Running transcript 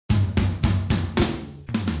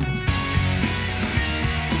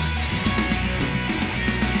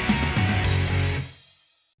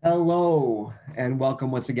Hello, and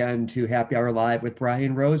welcome once again to Happy Hour Live with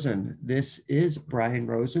Brian Rosen. This is Brian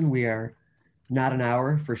Rosen. We are not an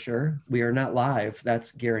hour for sure. We are not live,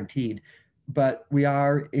 that's guaranteed, but we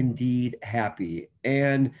are indeed happy.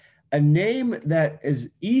 And a name that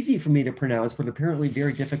is easy for me to pronounce, but apparently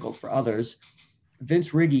very difficult for others.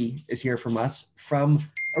 Vince Riggi is here from us from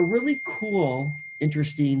a really cool,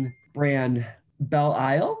 interesting brand, Belle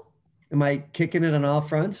Isle. Am I kicking it on all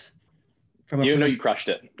fronts? You crushed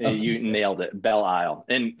it. Okay. You nailed it. Belle Isle.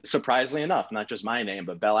 And surprisingly enough, not just my name,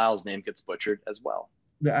 but Belle Isle's name gets butchered as well.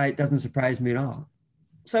 It doesn't surprise me at all.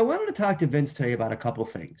 So I wanted to talk to Vince today about a couple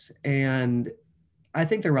things, and I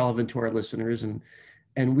think they're relevant to our listeners.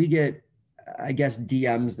 And we get, I guess,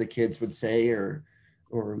 DMs, the kids would say, or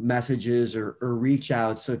messages or reach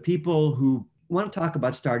out. So people who want to talk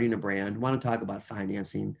about starting a brand, want to talk about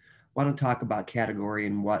financing, want to talk about category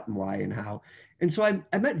and what and why and how. And so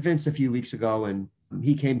I met Vince a few weeks ago, and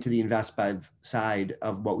he came to the InvestBev side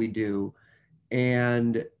of what we do.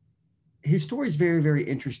 And his story is very, very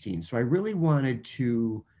interesting. So I really wanted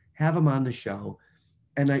to have him on the show.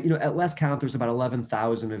 And at last count, there's about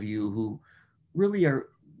 11,000 of you who really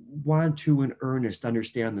want to, in earnest,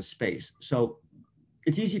 understand the space. So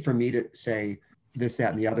it's easy for me to say this,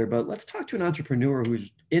 that, and the other, but let's talk to an entrepreneur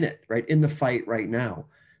who's in it, right? In the fight right now.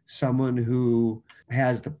 Someone who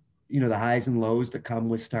has the highs and lows that come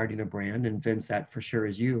with starting a brand. And Vince, that for sure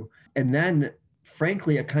is you. And then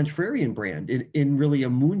frankly, a contrarian brand in really a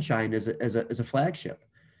moonshine as a flagship.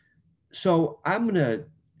 So I'm going to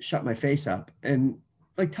shut my face up and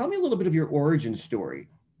tell me a little bit of your origin story,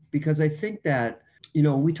 because I think that,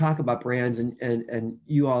 when we talk about brands and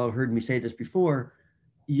you all have heard me say this before,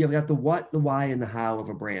 you've got the what, the why, and the how of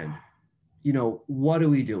a brand. What are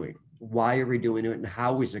we doing? Why are we doing it? And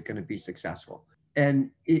how is it going to be successful? And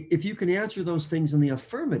if you can answer those things in the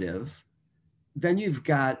affirmative, then you've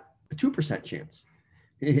got a 2% chance.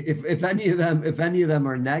 If any of them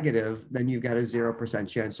are negative, then you've got a 0%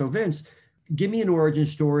 chance. So Vince, give me an origin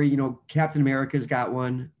story. Captain America's got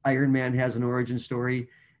one. Iron Man has an origin story.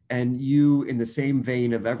 And you, in the same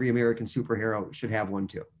vein of every American superhero, should have one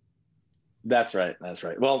too. That's right.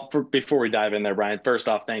 Well, before we dive in there, Brian, first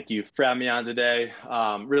off, thank you for having me on today.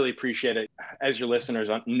 Really appreciate it. As your listeners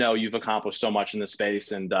know, you've accomplished so much in this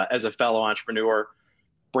space. And as a fellow entrepreneur,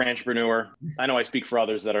 branchpreneur, I know I speak for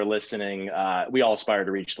others that are listening. We all aspire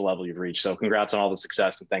to reach the level you've reached. So congrats on all the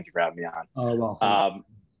success, and thank you for having me on. Oh, well,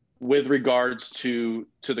 with regards to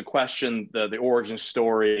the question, the origin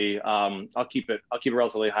story, I'll keep it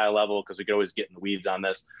relatively high level because we could always get in the weeds on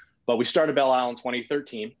this. But we started Belle Isle in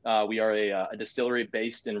 2013. We are a distillery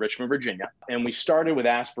based in Richmond, Virginia. And we started with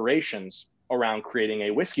aspirations around creating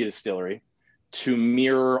a whiskey distillery to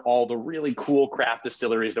mirror all the really cool craft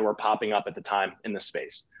distilleries that were popping up at the time in the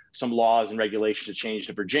space. Some laws and regulations had changed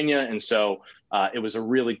in Virginia. And so it was a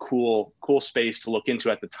really cool space to look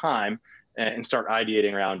into at the time and start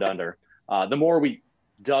ideating around under. The more we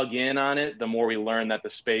dug in on it, the more we learned that the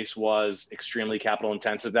space was extremely capital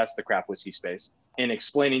intensive. That's the craft whiskey space. And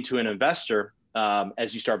explaining to an investor,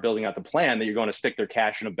 as you start building out the plan, that you're going to stick their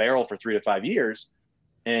cash in a barrel for 3 to 5 years,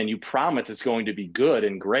 and you promise it's going to be good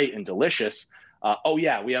and great and delicious. Oh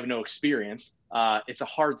yeah, we have no experience. It's a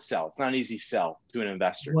hard sell. It's not an easy sell to an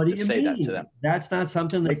investor what do to you say mean? that to them. That's not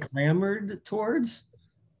something they clamored towards.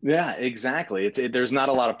 Yeah, exactly. There's not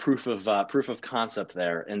a lot of proof of concept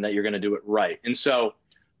there, and that you're going to do it right. And so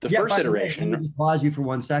the first iteration. Let me just pause you for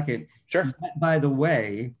 1 second. Sure. By the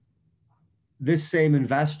way, this same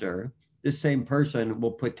investor, this same person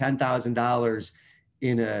will put $10,000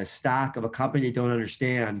 in a stock of a company they don't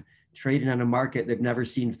understand, trading on a market they've never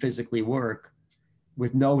seen physically work,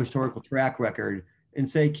 with no historical track record, and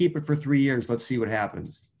say, keep it for 3 years. Let's see what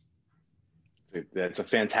happens. It's a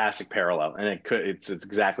fantastic parallel, and it's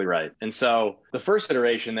exactly right. And so the first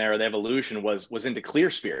iteration there, the evolution was into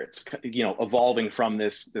clear spirits, evolving from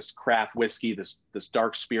this craft whiskey, this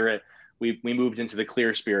dark spirit. We moved into the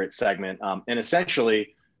clear spirit segment. And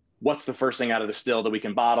essentially, what's the first thing out of the still that we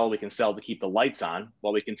can bottle, we can sell to keep the lights on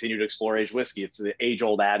while we continue to explore aged whiskey? It's the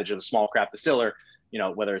age-old adage of a small craft distiller,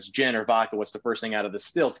 whether it's gin or vodka, what's the first thing out of the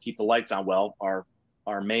still to keep the lights on? Well, our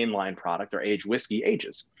mainline product, our aged whiskey,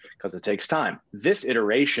 ages because it takes time. This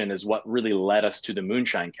iteration is what really led us to the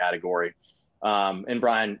moonshine category. And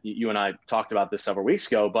Brian, you and I talked about this several weeks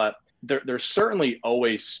ago, but there's certainly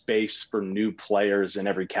always space for new players in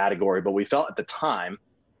every category. But we felt at the time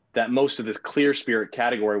that most of this clear spirit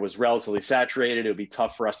category was relatively saturated. It would be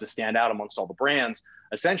tough for us to stand out amongst all the brands.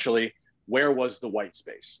 Essentially, where was the white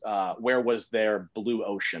space? Where was there blue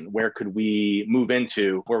ocean? Where could we move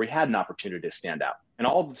into where we had an opportunity to stand out? And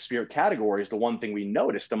all of the spirit categories, the one thing we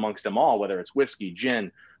noticed amongst them all, whether it's whiskey,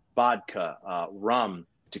 gin, vodka, rum,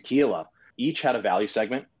 tequila, each had a value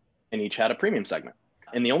segment and each had a premium segment.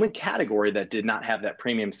 And the only category that did not have that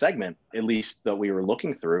premium segment, at least that we were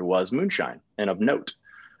looking through, was moonshine, and of note.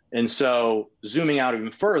 And so zooming out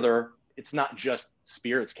even further, it's not just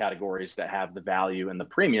spirits categories that have the value and the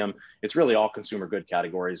premium. It's really all consumer good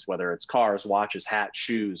categories, whether it's cars, watches, hats,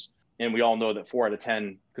 shoes. And we all know that 4 out of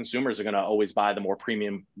 10 consumers are going to always buy the more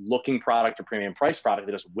premium looking product or premium price product.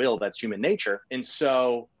 They just will. That's human nature. And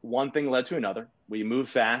so one thing led to another. We moved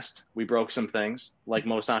fast. We broke some things like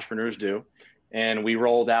most entrepreneurs do. And we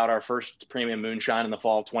rolled out our first premium moonshine in the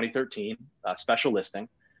fall of 2013, special listing.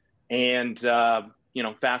 And,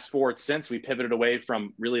 fast forward since, we pivoted away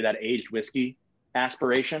from really that aged whiskey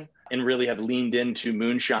aspiration and really have leaned into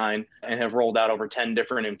moonshine and have rolled out over 10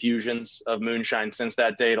 different infusions of moonshine since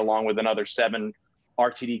that date, along with another 7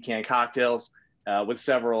 RTD canned cocktails, with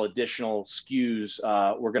several additional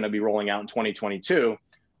SKUs we're going to be rolling out in 2022.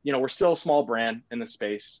 We're still a small brand in the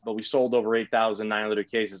space, but we sold over 8,900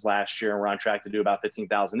 cases last year, and we're on track to do about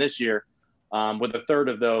 15,000 this year, with a third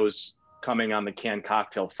of those coming on the canned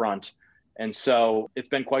cocktail front. And so it's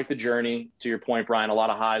been quite the journey. To your point, Brian, a lot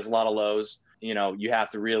of highs, a lot of lows. You have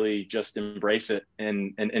to really just embrace it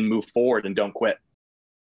and move forward and don't quit.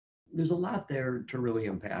 There's a lot there to really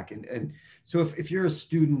unpack. And so if you're a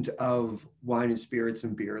student of wine and spirits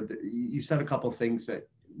and beer, you said a couple of things that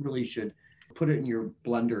really should put it in your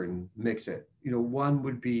blender and mix it. One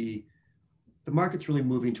would be the market's really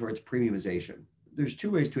moving towards premiumization. There's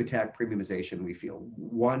 2 ways to attack premiumization, we feel.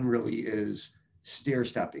 One really is stair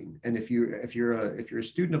stepping. And if you're a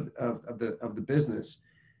student of the business,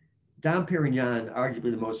 Dom Perignon, arguably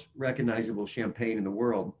the most recognizable champagne in the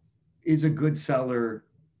world, is a good seller,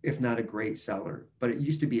 if not a great seller, but it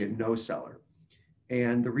used to be a no seller.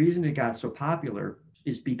 And the reason it got so popular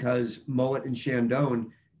is because Moet and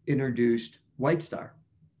Chandon introduced White Star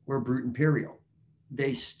or Brut Imperial.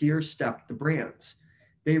 They stair stepped the brands.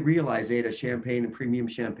 They realized they had a champagne and premium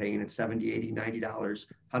champagne at $70, $80, $90,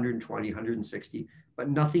 $120, $160, but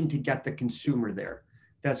nothing to get the consumer there.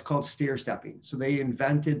 That's called stair stepping. So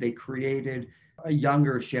they created a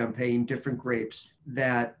younger champagne, different grapes,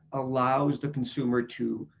 that allows the consumer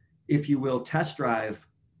to, if you will, test drive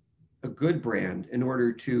a good brand in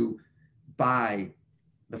order to buy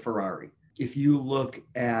the Ferrari. If you look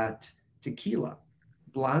at tequila,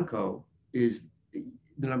 Blanco is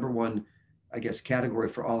the number one, I guess, category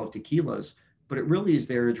for all of tequilas, but it really is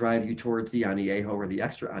there to drive you towards the añejo or the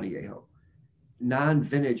extra añejo.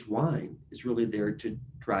 Non-vintage wine is really there to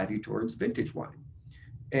drive you towards vintage wine.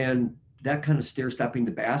 And that kind of stair-stepping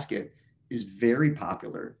the basket is very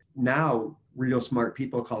popular. Now, real smart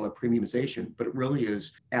people call it premiumization, but it really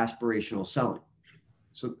is aspirational selling.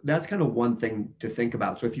 So that's kind of one thing to think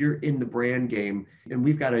about. So if you're in the brand game, and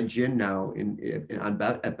we've got a gin now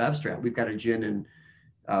at BevStrat, we've got a gin in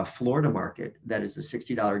Florida market that is a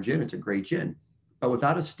 $60 gin. It's a great gin, but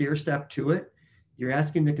without a stair step to it, you're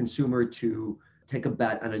asking the consumer to take a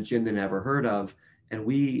bet on a gin they never heard of. And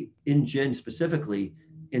we, in gin specifically,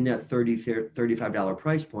 in that $35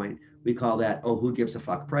 price point, we call that, oh, who gives a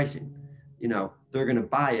fuck pricing? They're going to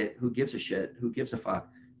buy it. Who gives a shit? Who gives a fuck?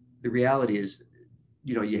 The reality is,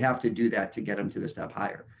 you have to do that to get them to the step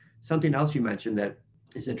higher. Something else you mentioned that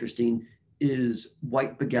is interesting is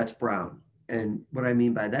white begets brown. And what I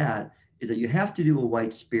mean by that is that you have to do a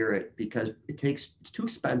white spirit because it's too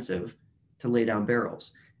expensive to lay down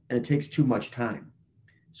barrels and it takes too much time.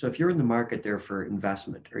 So if you're in the market there for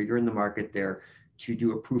investment, or you're in the market there to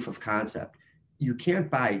do a proof of concept, you can't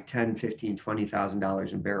buy $10, $15,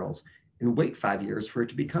 $20,000 in barrels and wait 5 years for it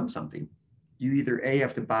to become something. You either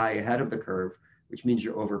have to buy ahead of the curve, which means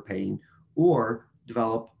you're overpaying, or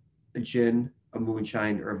develop a gin, a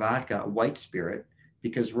moonshine, or a vodka, a white spirit,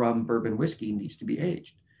 because rum, bourbon, whiskey needs to be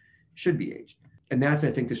aged, should be aged. And that's,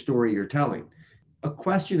 I think, the story you're telling. A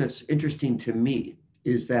question that's interesting to me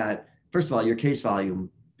is that, first of all, your case volume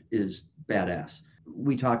is badass.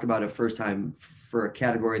 We talked about it first time for a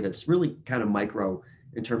category that's really kind of micro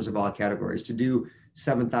in terms of all categories. To do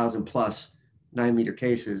 7,000 plus 9-liter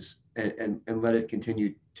cases and let it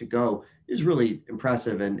continue to go is really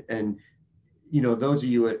impressive. And those of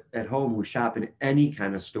you at home who shop in any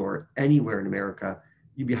kind of store anywhere in America,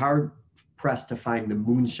 you'd be hard pressed to find the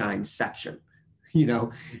moonshine section.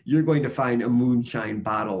 You're going to find a moonshine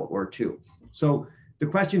bottle or two. So the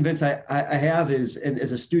question, Vince, I have is, and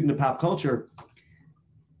as a student of pop culture,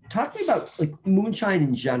 talk to me about like moonshine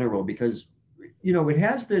in general, because it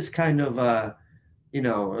has this kind of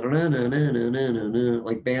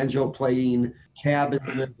like banjo playing, cabin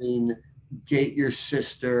living, date your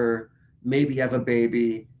sister, maybe have a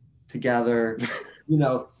baby together.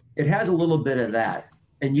 It has a little bit of that.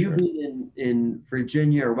 And you Sure. being in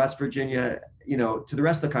Virginia or West Virginia, to the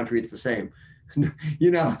rest of the country, it's the same,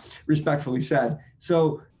 respectfully said.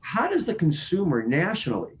 So how does the consumer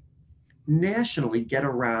nationally get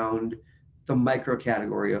around the micro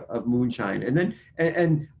category of moonshine? And then,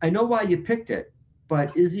 and I know why you picked it,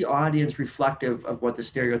 but is the audience reflective of what the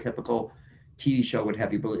stereotypical TV show would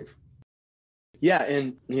have you believe? Yeah,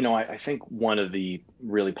 and I think one of the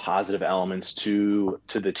really positive elements to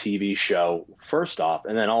the TV show, first off,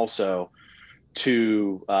 and then also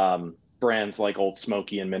to brands like Old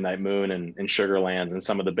Smoky and Midnight Moon and Sugarlands and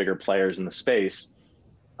some of the bigger players in the space,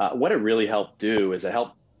 what it really helped do is it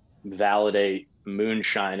helped validate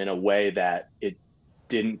moonshine in a way that it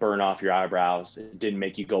didn't burn off your eyebrows. It didn't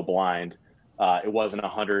make you go blind. It wasn't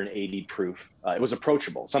 180 proof. It was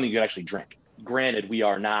approachable, something you could actually drink. Granted, we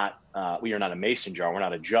are not a mason jar. We're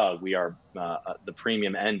not a jug. We are the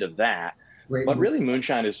premium end of that. Great But movie.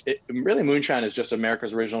 really moonshine is just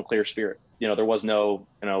America's original clear spirit. There was no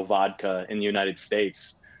vodka in the United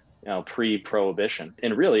States, pre-prohibition,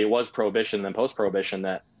 and really it was prohibition then post-prohibition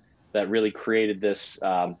that really created this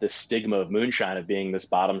stigma of moonshine of being this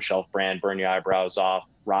bottom shelf brand, burn your eyebrows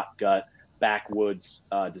off, rot gut, backwoods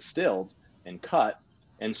distilled and cut.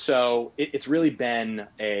 And so it's really been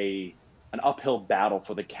an uphill battle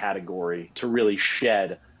for the category to really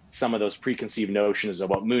shed some of those preconceived notions of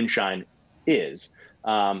what moonshine is.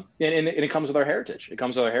 And it comes with our heritage. It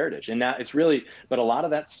comes with our heritage. And now it's really, but a lot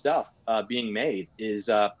of that stuff being made is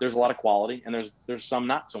there's a lot of quality, and there's some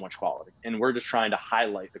not so much quality. And we're just trying to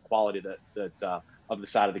highlight the quality that of the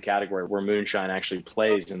side of the category where moonshine actually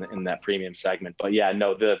plays in that premium segment. But yeah,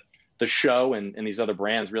 no, the show and these other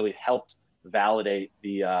brands really helped validate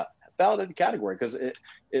the category, because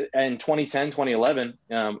in 2010, 2011,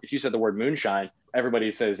 if you said the word moonshine,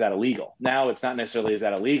 everybody says, is that illegal? Now it's not necessarily, is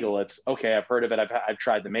that illegal? It's, okay, I've heard of it. I've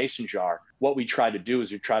tried the mason jar. What we try to do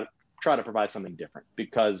is we try to provide something different,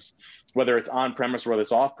 because whether it's on premise or whether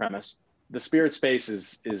it's off premise, the spirit space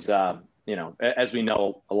is as we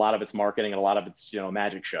know, a lot of it's marketing and a lot of it's,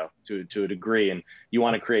 magic show to a degree. And you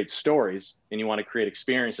want to create stories and you want to create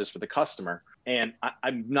experiences for the customer. And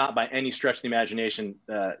I'm not by any stretch of the imagination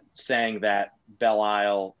saying that Belle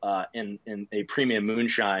Isle in a premium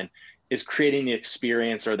moonshine is creating the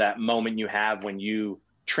experience or that moment you have when you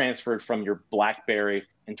transferred from your BlackBerry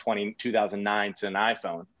in 2009 to an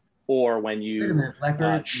iPhone, or when you— Wait a minute,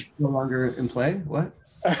 BlackBerry is no longer in play? What?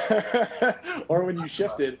 or when you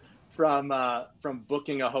shifted from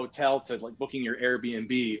booking a hotel to like booking your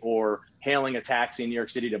Airbnb, or hailing a taxi in New York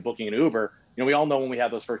City to booking an Uber. We all know when we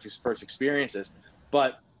have those first experiences,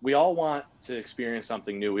 but we all want to experience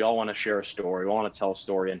something new. We all want to share a story. We want to tell a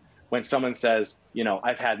story. And when someone says,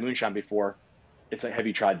 I've had moonshine before, it's like, have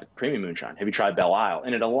you tried premium moonshine? Have you tried Belle Isle?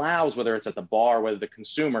 And it allows, whether it's at the bar, whether the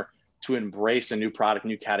consumer, to embrace a new product,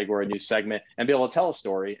 new category, new segment, and be able to tell a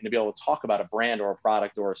story and to be able to talk about a brand or a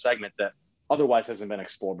product or a segment that otherwise hasn't been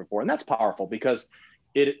explored before. And that's powerful, because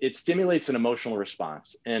it stimulates an emotional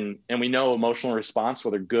response. And we know emotional response,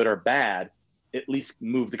 whether good or bad, at least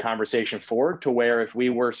move the conversation forward to where if we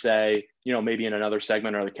were, say, maybe in another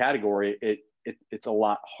segment or the category, it's a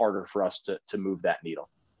lot harder for us to move that needle.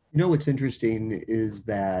 What's interesting is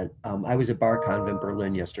that I was at BarConv in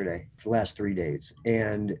Berlin yesterday for the last 3 days.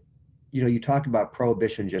 And, you talked about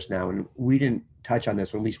prohibition just now, and we didn't touch on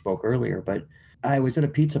this when we spoke earlier, but I was at a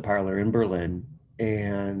pizza parlor in Berlin,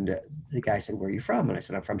 and the guy said, where are you from? And I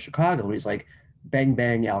said, I'm from Chicago. And he's like, bang,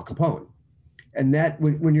 bang, Al Capone. And that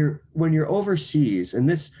when you're overseas, and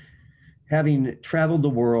this, having traveled the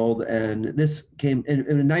world, and this came in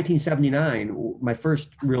 1979, my first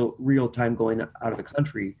real time going out of the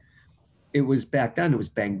country, it was back then, it was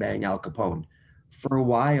bang, bang, Al Capone. For a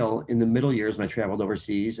while in the middle years when I traveled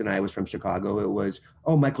overseas and I was from Chicago, it was,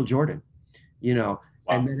 oh, Michael Jordan, Wow.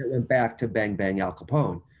 And then it went back to bang, bang, Al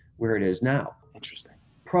Capone, where it is now. Interesting.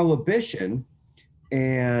 Prohibition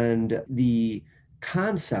and the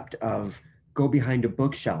concept of go behind a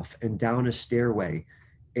bookshelf and down a stairway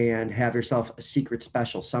and have yourself a secret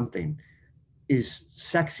special something is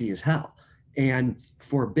sexy as hell and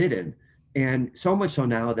forbidden. And so much so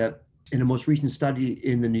now that in a most recent study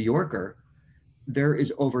in the New Yorker, there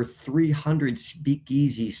is over 300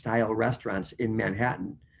 speakeasy style restaurants in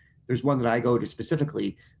Manhattan. There's one that I go to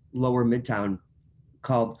specifically, Lower Midtown,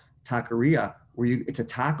 called Taqueria, where it's a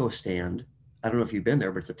taco stand. I don't know if you've been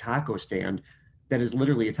there, but it's a taco stand that is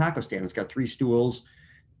literally a taco stand. It's got 3 stools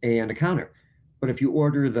and a counter. But if you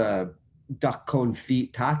order the duck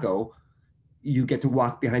confit taco, you get to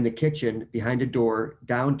walk behind the kitchen, behind a door,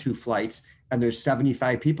 down 2 flights, and there's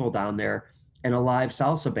 75 people down there and a live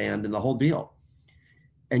salsa band and the whole deal.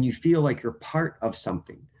 And you feel like you're part of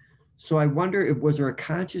something. So I wonder if was there a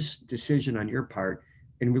conscious decision on your part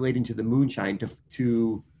in relating to the moonshine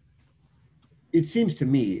to it seems to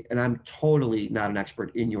me, and I'm totally not an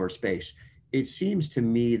expert in your space, it seems to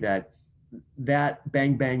me that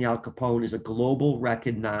Bang Bang Al Capone is a global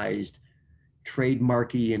recognized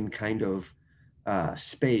trademarky and kind of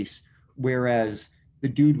space, whereas the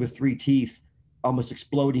dude with three teeth almost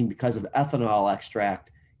exploding because of ethanol extract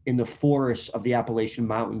in the forests of the Appalachian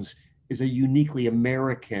Mountains is a uniquely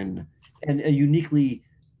American and a uniquely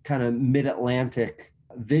kind of mid-Atlantic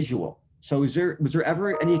visual. So was there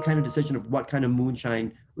ever any kind of decision of what kind of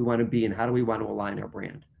moonshine we want to be and how do we want to align our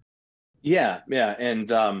brand? Yeah, yeah, and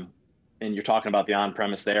you're talking about the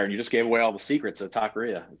on-premise there, and you just gave away all the secrets of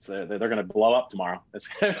Taqueria. They're going to blow up tomorrow.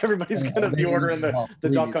 Everybody's going to be ordering the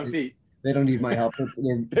duck confit. They don't need my help.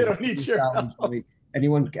 They don't need your help.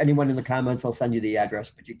 Anyone in the comments, I'll send you the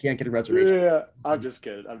address, but you can't get a reservation. Yeah, I'm just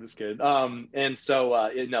kidding. And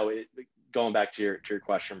so going back to your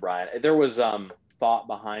question, Brian, there was thought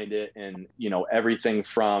behind it, and everything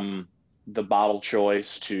from the bottle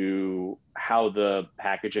choice to how the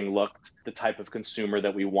packaging looked, the type of consumer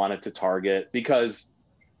that we wanted to target, because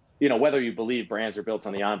whether you believe brands are built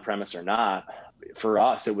on the on-premise or not, for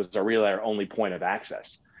us it was really our only point of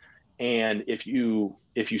access. And if you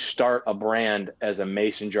start a brand as a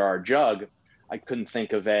mason jar jug, I couldn't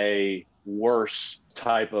think of a worse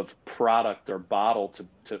type of product or bottle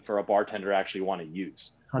for a bartender to actually want to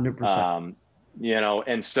use. 100%.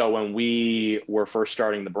 And so when we were first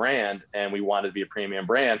starting the brand and we wanted to be a premium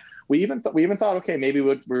brand, we even thought, okay, maybe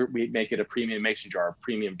we'd make it a premium mason jar, a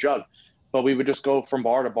premium jug, but we would just go from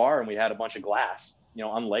bar to bar and we had a bunch of glass,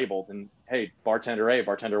 unlabeled, and hey, bartender A,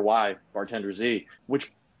 bartender Y, bartender Z,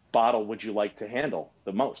 which bottle would you like to handle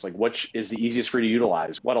the most? Like, which is the easiest for you to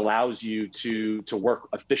utilize? What allows you to work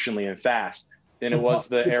efficiently and fast? And it was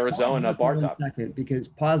the Arizona bar top.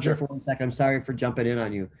 Pause there for 1 second. I'm sorry for jumping in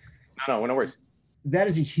on you. No worries. That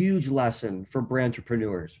is a huge lesson for brand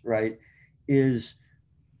entrepreneurs, right? If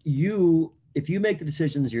you make the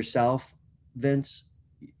decisions yourself, Vince,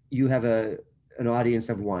 you have an audience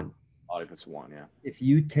of one. Audience of one, yeah. If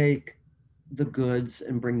you take the goods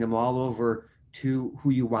and bring them all over to who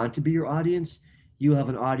you want to be your audience, you have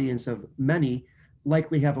an audience of many,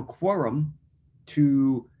 likely have a quorum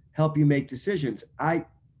to help you make decisions. I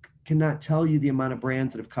cannot tell you the amount of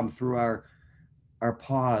brands that have come through our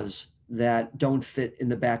pause that don't fit in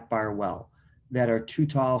the back bar well, that are too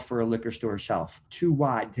tall for a liquor store shelf, too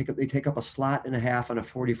wide. They take up a slot and a half on a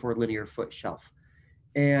 44 linear foot shelf.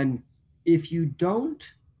 And if you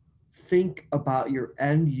don't think about your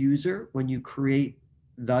end user when you create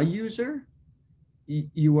the user,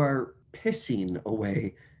 you are pissing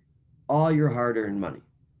away all your hard-earned money.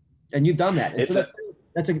 And you've done that. And so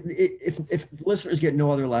if listeners get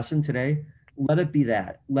no other lesson today, let it be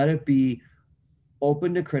that. Let it be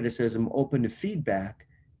open to criticism, open to feedback,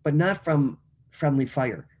 but not from friendly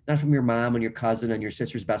fire, not from your mom and your cousin and your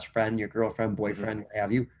sister's best friend, your girlfriend, boyfriend, what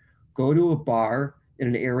have you. Go to a bar in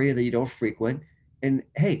an area that you don't frequent and,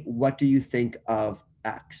 hey, what do you think of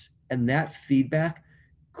X? And that feedback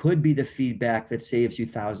could be the feedback that saves you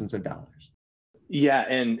thousands of dollars. Yeah,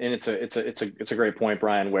 and it's a great point,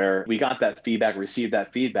 Brian, where we got that feedback, received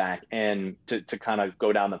that feedback, and to kind of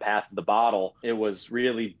go down the path of the bottle, it was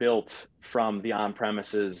really built from the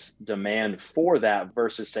on-premises demand for that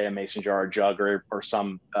versus, say, a mason jar jug or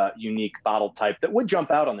some unique bottle type that would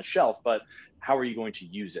jump out on the shelf. But how are you going to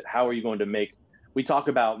use it? How are you going to we talk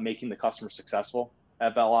about making the customer successful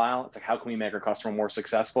at Belle Isle. It's like, how can we make our customer more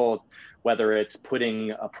successful? Whether it's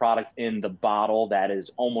putting a product in the bottle that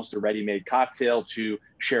is almost a ready-made cocktail, to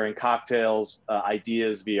sharing cocktails,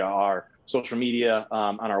 ideas via our social media,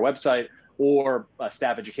 on our website, or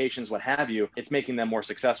staff educations, what have you, it's making them more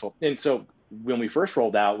successful. And so when we first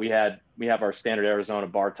rolled out, we have our standard Arizona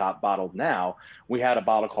bar top bottled now. We had a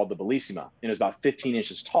bottle called the Bellissima, and it was about 15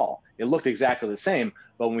 inches tall. It looked exactly the same,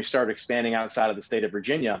 but when we started expanding outside of the state of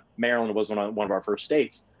Virginia, Maryland was one of our first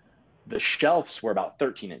states, the shelves were about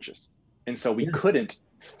 13 inches. And so we couldn't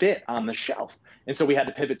fit on the shelf. And so we had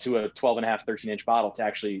to pivot to a 12 and a half, 13 inch bottle to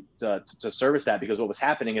actually to service that, because what was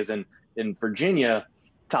happening is in Virginia,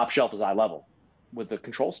 top shelf is eye level with the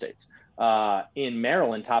control states. In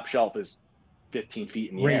Maryland, top shelf is 15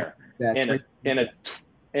 feet in the air. And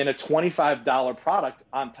a $25 product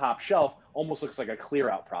on top shelf almost looks like a clear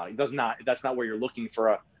out product. That's not where you're looking for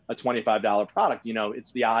a $25 product.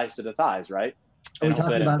 It's the eyes to the thighs, right? Are we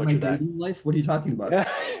talking about my dating life? What are you talking about?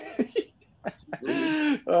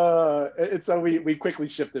 And so we quickly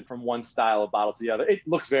shifted from one style of bottle to the other. It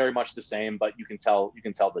looks very much the same, but you can tell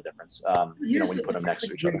the difference when you put them next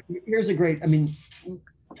to each other. Here's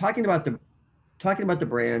talking about talking about the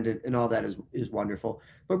brand and all that is wonderful.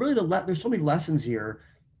 But really, there's so many lessons here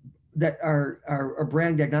that are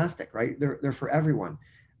brand agnostic, right? They're for everyone.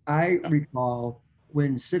 I recall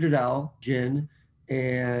when Citadel Gin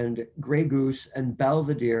and Grey Goose and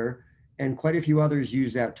Belvedere and quite a few others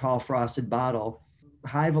used that tall frosted bottle.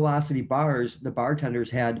 High velocity bars, the bartenders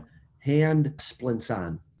had hand splints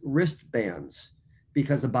on, wristbands,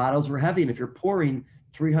 because the bottles were heavy. And if you're pouring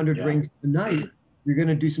 300 drinks a night, you're going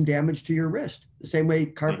to do some damage to your wrist. The same way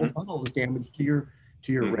carpal tunnel is damage to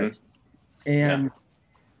your wrist. And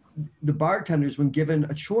the bartenders, when given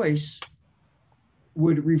a choice,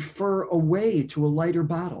 would refer away to a lighter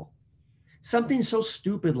bottle. Something so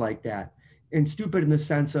stupid like that, and stupid in the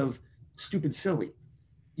sense of stupid silly.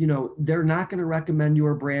 You know, they're not going to recommend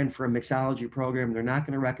your brand for a mixology program. They're not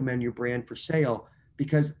going to recommend your brand for sale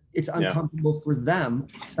because it's uncomfortable for them,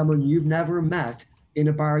 someone you've never met in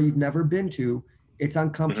a bar you've never been to. It's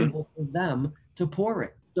uncomfortable for them to pour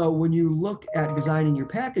it. So when you look at designing your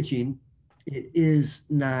packaging, it is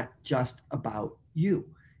not just about you.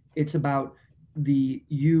 It's about the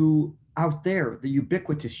you out there, the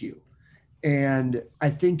ubiquitous you. And I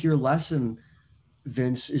think your lesson,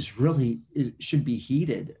 Vince, should be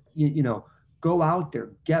heeded. You know, go out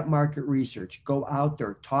there, get market research, go out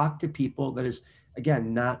there, talk to people that is,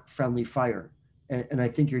 again, not friendly fire. And I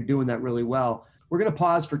think you're doing that really well. We're going to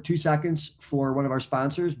pause for 2 seconds for one of our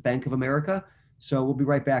sponsors, Bank of America. So we'll be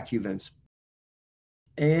right back to you, Vince.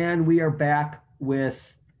 And we are back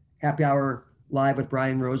with Happy Hour live with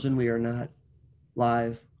Brian Rosen. We are not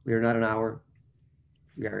live. We are not an hour.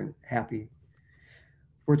 We are happy.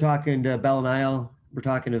 We're talking to Bell and Isle. We're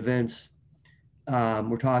talking to Vince.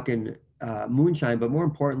 We're talking moonshine, but more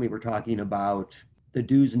importantly, we're talking about the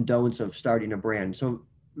do's and don'ts of starting a brand. So,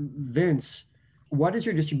 Vince, what does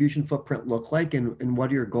your distribution footprint look like, and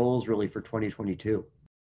what are your goals really for 2022?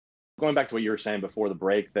 Going back to what you were saying before the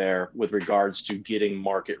break there with regards to getting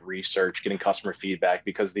market research, getting customer feedback,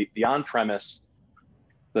 because the on-premise,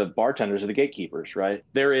 the bartenders are the gatekeepers, right?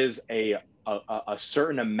 There is a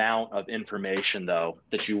certain amount of information though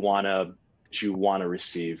that you want to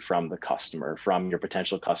receive from the customer, from your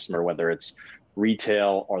potential customer, whether it's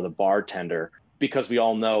retail or the bartender, because we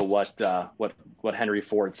all know what Henry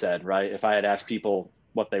Ford said, right? If I had asked people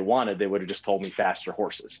what they wanted, they would have just told me faster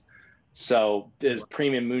horses. So does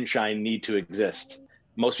premium moonshine need to exist?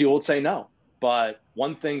 Most people would say no. But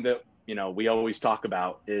one thing that, we always talk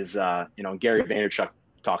about is, Gary Vaynerchuk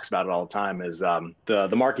talks about it all the time, is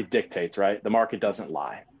the market dictates, right? The market doesn't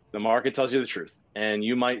lie. The market tells you the truth. And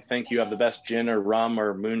you might think you have the best gin or rum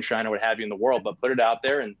or moonshine or what have you in the world, but put it out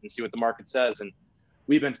there and see what the market says. And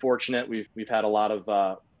we've been fortunate. We've had a lot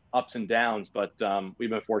of ups and downs, but we've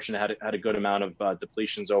been fortunate, had a good amount of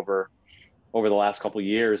depletions over the last couple of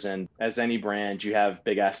years. And as any brand, you have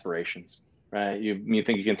big aspirations, right? You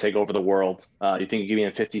think you can take over the world. You think you can be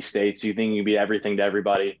in 50 states. You think you can be everything to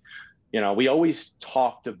everybody. We always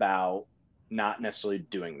talked about not necessarily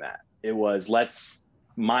doing that. It was, let's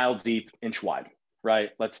mile deep, inch wide, right?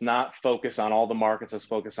 Let's not focus on all the markets. Let's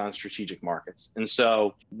focus on strategic markets. And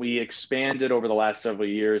so we expanded over the last several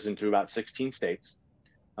years into about 16 states.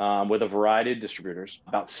 With a variety of distributors.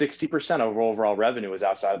 About 60% of overall revenue is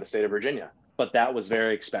outside of the state of Virginia, but that was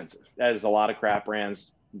very expensive. As a lot of craft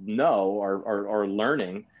brands know or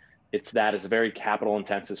learning, it's a very capital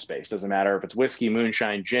intensive space. Doesn't matter if it's whiskey,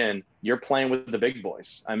 moonshine, gin, you're playing with the big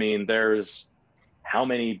boys. I mean, there's how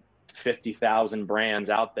many 50,000 brands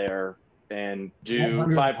out there, and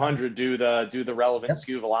 500 do the relevant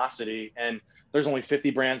SKU velocity, and there's only 50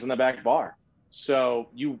 brands in the back bar. So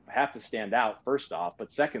you have to stand out first off, but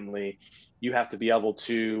secondly, you have to be able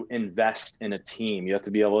to invest in a team. You have to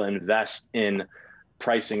be able to invest in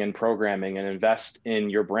pricing and programming and invest in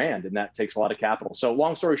your brand. And that takes a lot of capital. So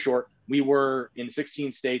long story short, we were in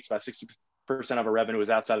 16 states, about 60% of our revenue was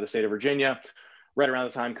outside of the state of Virginia. Right around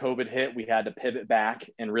the time COVID hit, we had to pivot back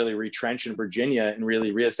and really retrench in Virginia and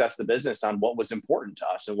really reassess the business on what was important to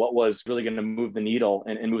us and what was really going to move the needle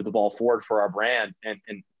and move the ball forward for our brand,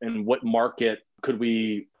 and what market could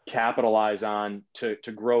we capitalize on to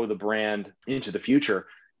grow the brand into the future.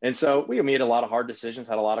 And so we made a lot of hard decisions,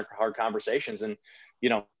 had a lot of hard conversations. And,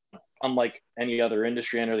 unlike any other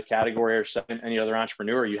industry, any other category, or any other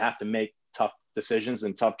entrepreneur, you have to make tough decisions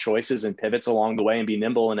and tough choices and pivots along the way and be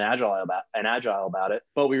nimble and agile about it.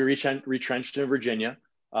 But we retrenched in Virginia,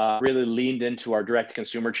 really leaned into our direct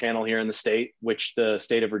consumer channel here in the state, which the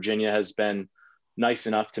state of Virginia has been nice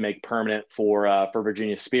enough to make permanent for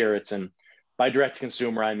Virginia Spirits. And by direct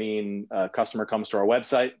consumer, I mean, a customer comes to our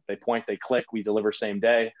website, they point, they click, we deliver same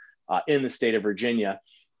day in the state of Virginia.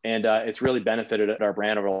 And it's really benefited our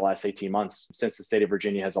brand over the last 18 months since the state of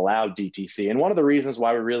Virginia has allowed DTC. And one of the reasons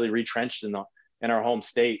why we're really retrenched in our home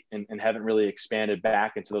state and haven't really expanded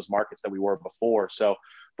back into those markets that we were before. So,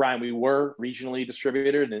 Brian, we were regionally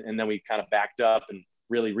distributed, and then we kind of backed up and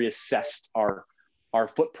really reassessed our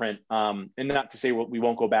footprint. And not to say we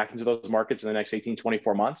won't go back into those markets in the next 18,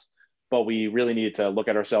 24 months, but we really needed to look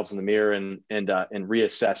at ourselves in the mirror and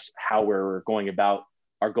reassess how we're going about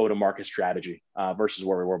our go-to-market strategy versus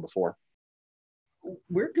where we were before.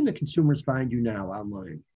 Where can the consumers find you now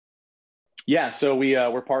online? Yeah, so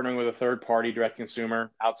we're partnering with a third-party direct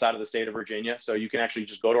consumer outside of the state of Virginia. So you can actually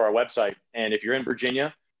just go to our website, and if you're in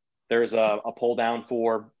Virginia, there's a pull down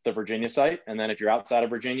for the Virginia site, and then if you're outside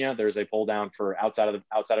of Virginia, there's a pull down for outside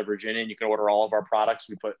of Virginia, and you can order all of our products.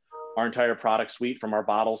 We put our entire product suite from our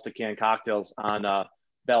bottles to canned cocktails on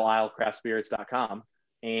BelleIsleCraftSpirits.com.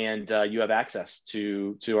 And you have access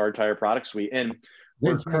to our entire product suite. And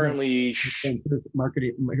we're currently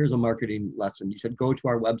here's a marketing lesson. You said go to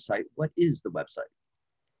our website. What is the website?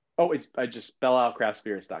 Oh, it's just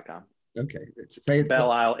BelleIsleCraftSpirits.com. Okay, say it.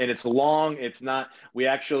 Belle Isle, and it's long. It's not.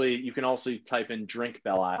 You can also type in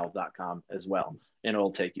drinkbelleisle.com as well, and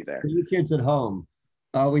it'll take you there. For you kids at home,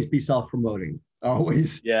 always be self-promoting.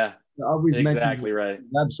 Always exactly right.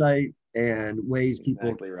 Website and ways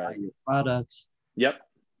people buy your products. Yep.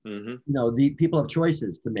 Mm-hmm. The people have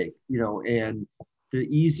choices to make, and the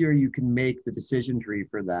easier you can make the decision tree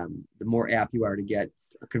for them, the more apt you are to get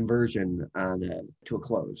a conversion to a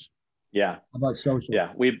close. Yeah. How about social? Yeah.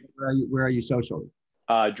 Where are you socially?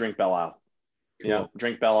 Drink Belle Isle. Cool.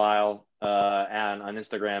 Drink Belle Isle, and on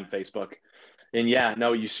Instagram, Facebook. And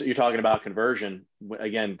you're talking about conversion,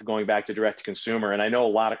 again, going back to direct to consumer. And I know a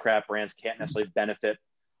lot of craft brands can't necessarily benefit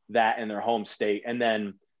that in their home state. And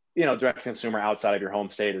then, direct to consumer outside of your home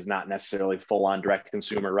state is not necessarily full on direct to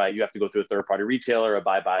consumer, right? You have to go through a third party retailer,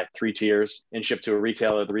 abide by 3 tiers, and ship to a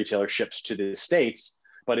retailer. The retailer ships to the States.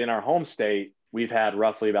 But in our home state, we've had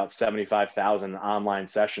roughly about 75,000 online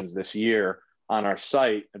sessions this year on our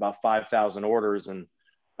site, about 5,000 orders, and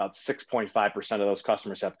about 6.5% of those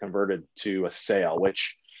customers have converted to a sale,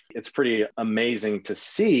 which it's pretty amazing to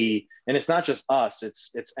see. And it's not just us,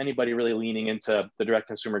 it's anybody really leaning into the direct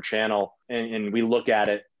consumer channel. And we look at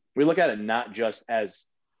it not just as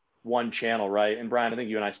one channel, right? And Brian, I think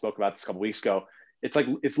you and I spoke about this a couple of weeks ago.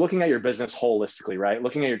 It's looking at your business holistically, right?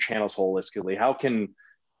 Looking at your channels holistically. How can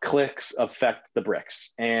clicks affect the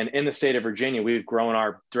bricks? And in the state of Virginia, we've grown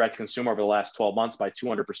our direct consumer over the last 12 months by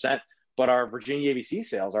 200%, but our Virginia ABC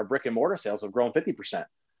sales, our brick and mortar sales, have grown 50%.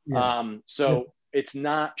 Yeah. It's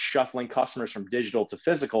not shuffling customers from digital to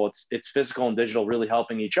physical. It's physical and digital really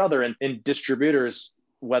helping each other. And distributors,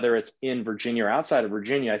 whether it's in Virginia or outside of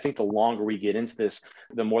Virginia, I think the longer we get into this,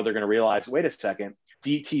 the more they're going to realize, wait a second,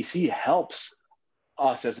 DTC helps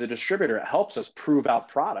us as a distributor. It helps us prove out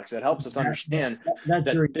products. It helps us understand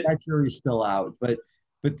that jury's still out. But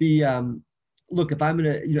the look, if I'm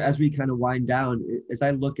going to, as we kind of wind down, as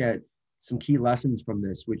I look at some key lessons from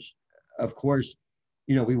this, which of course,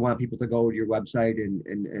 we want people to go to your website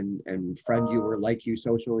and friend you or like you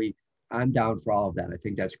socially. I'm down for all of that. I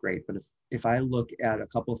think that's great. But if I look at a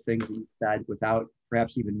couple of things that you said without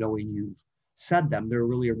perhaps even knowing you've said them, they're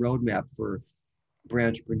really a roadmap for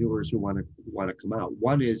entrepreneurs who want to come out.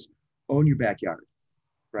 One is own your backyard,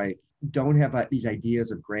 right? Don't have these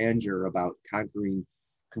ideas of grandeur about conquering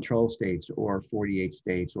control states or 48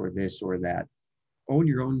 states or this or that. Own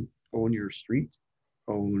your street,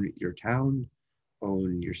 own your town,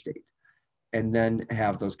 own your state, and then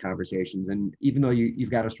have those conversations. And even though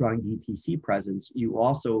you've got a strong DTC presence, you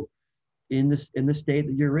also, in the state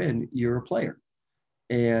that you're in, you're a player.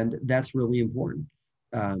 And that's really important.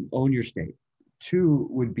 Own your state. 2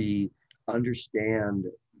 would be understand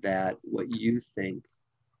that what you think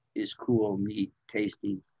is cool, neat,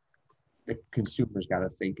 tasty, the consumer's got to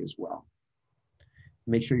think as well.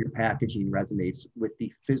 Make sure your packaging resonates with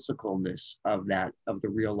the physicalness of the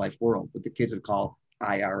real life world, what the kids would call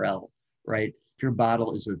IRL, right? If your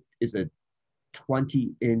bottle is a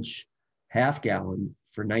 20-inch half gallon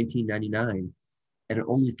for $19.99 and it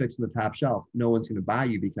only fits in the top shelf, no one's going to buy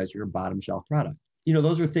you because you're a bottom shelf product.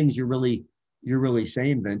 Those are things you're really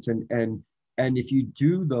saying, Vince. And if you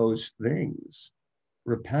do those things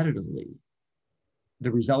repetitively,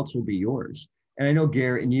 the results will be yours. And I know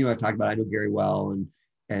Gary, and I've talked about, I know Gary well,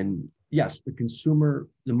 and yes, the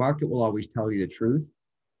market will always tell you the truth,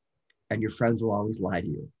 and your friends will always lie to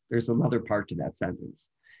you. There's another part to that sentence.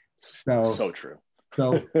 So true.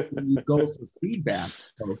 So when you go for feedback,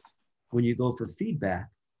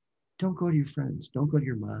 don't go to your friends, don't go to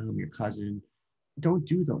your mom, your cousin. Don't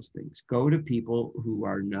do those things. Go to people who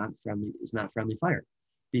are not friendly. It's not friendly fire.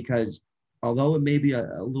 because although it may be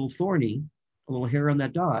a little thorny, a little hair on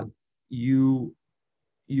that dog, you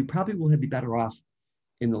probably will be better off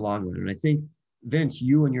in the long run. And I think, Vince,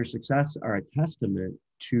 you and your success are a testament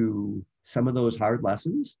to some of those hard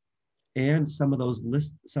lessons and some of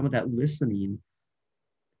that listening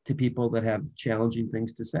to people that have challenging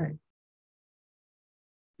things to say.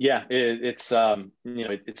 Yeah, it's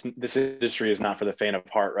this industry is not for the faint of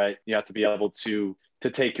heart, right? You have to be able to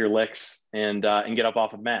take your licks and get up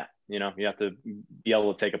off of mat. You have to be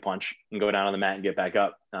able to take a punch and go down on the mat and get back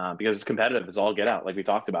up because it's competitive. It's all get out, like we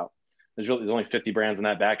talked about. There's only 50 brands on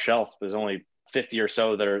that back shelf. There's only 50 or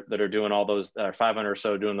so that are doing all those, 500 or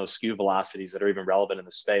so doing those SKU velocities that are even relevant in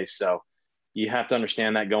the space. So you have to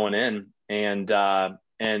understand that going in, and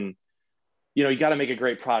you got to make a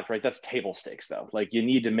great product, right? That's table stakes though. Like you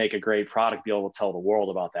need to make a great product, be able to tell the world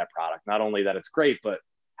about that product. Not only that it's great, but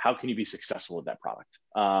how can you be successful with that product?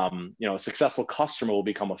 A successful customer will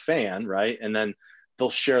become a fan, right? And then they'll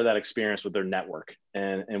share that experience with their network,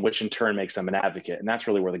 and which in turn makes them an advocate. And that's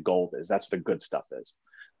really where the gold is. That's what the good stuff is.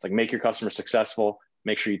 It's like, make your customer successful,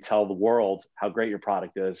 make sure you tell the world how great your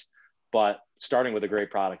product is, but starting with a great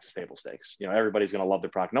product is table stakes. Everybody's going to love their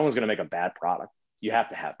product. No one's going to make a bad product. You have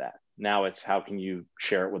to have that. Now it's how can you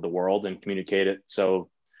share it with the world and communicate it so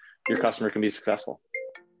your customer can be successful.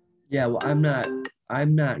 Yeah, well,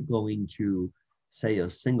 I'm not going to say a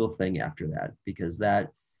single thing after that, because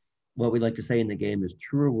what we like to say in the game is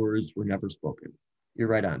truer words were never spoken. You're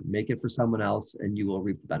right on. Make it for someone else and you will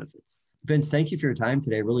reap the benefits. Vince, thank you for your time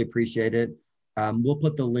today. Really appreciate it. We'll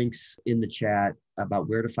put the links in the chat about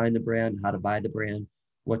where to find the brand, how to buy the brand,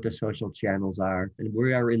 what the social channels are. And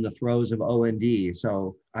we are in the throes of OND.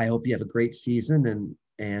 So I hope you have a great season,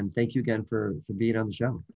 and thank you again for being on the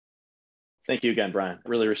show. Thank you again, Brian.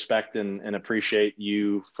 Really respect and appreciate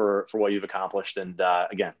you for what you've accomplished. And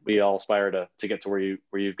again, we all aspire to get to where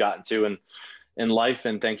you've gotten to in life.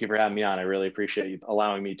 And thank you for having me on. I really appreciate you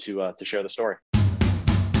allowing me to share the story.